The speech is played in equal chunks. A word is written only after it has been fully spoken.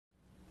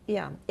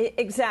Yeah,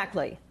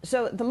 exactly.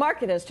 So the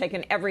market has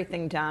taken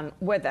everything down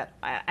with it.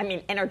 I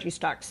mean, energy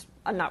stocks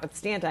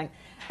notwithstanding.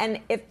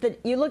 And if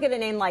you look at a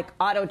name like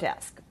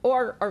Autodesk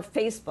or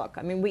Facebook,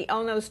 I mean, we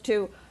own those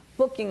two.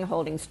 Booking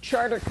Holdings,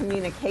 Charter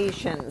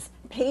Communications,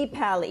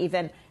 PayPal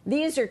even.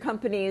 These are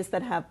companies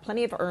that have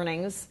plenty of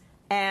earnings,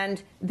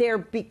 and they're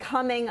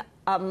becoming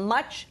a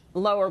much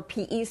lower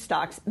PE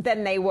stocks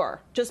than they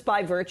were, just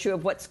by virtue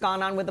of what's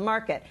gone on with the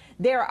market.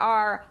 There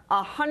are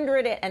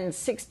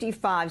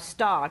 165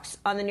 stocks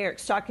on the New York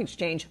Stock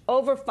Exchange,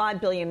 over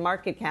 $5 billion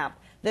market cap,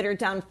 that are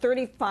down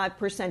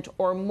 35%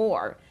 or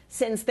more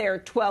since their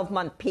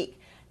 12-month peak.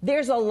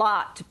 There's a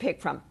lot to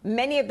pick from.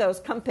 Many of those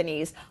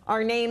companies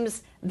are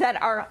names that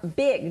are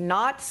big,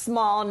 not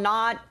small,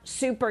 not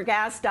super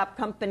gassed up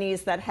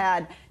companies that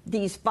had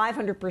these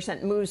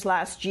 500% moves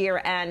last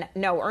year and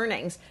no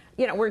earnings.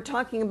 You know, we're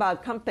talking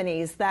about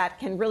companies that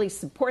can really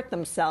support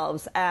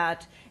themselves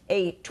at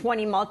a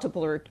 20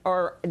 multiple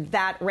or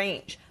that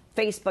range.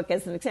 Facebook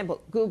as an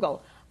example,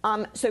 Google.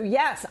 So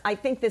yes, I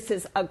think this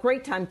is a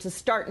great time to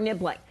start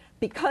nibbling.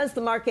 Because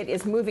the market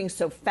is moving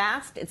so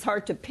fast, it's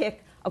hard to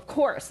pick. Of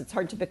course, it's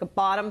hard to pick a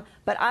bottom,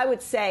 but I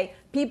would say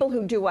people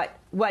who do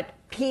what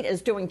Pete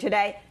is doing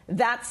today,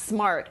 that's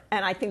smart,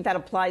 and I think that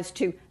applies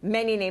to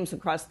many names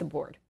across the board.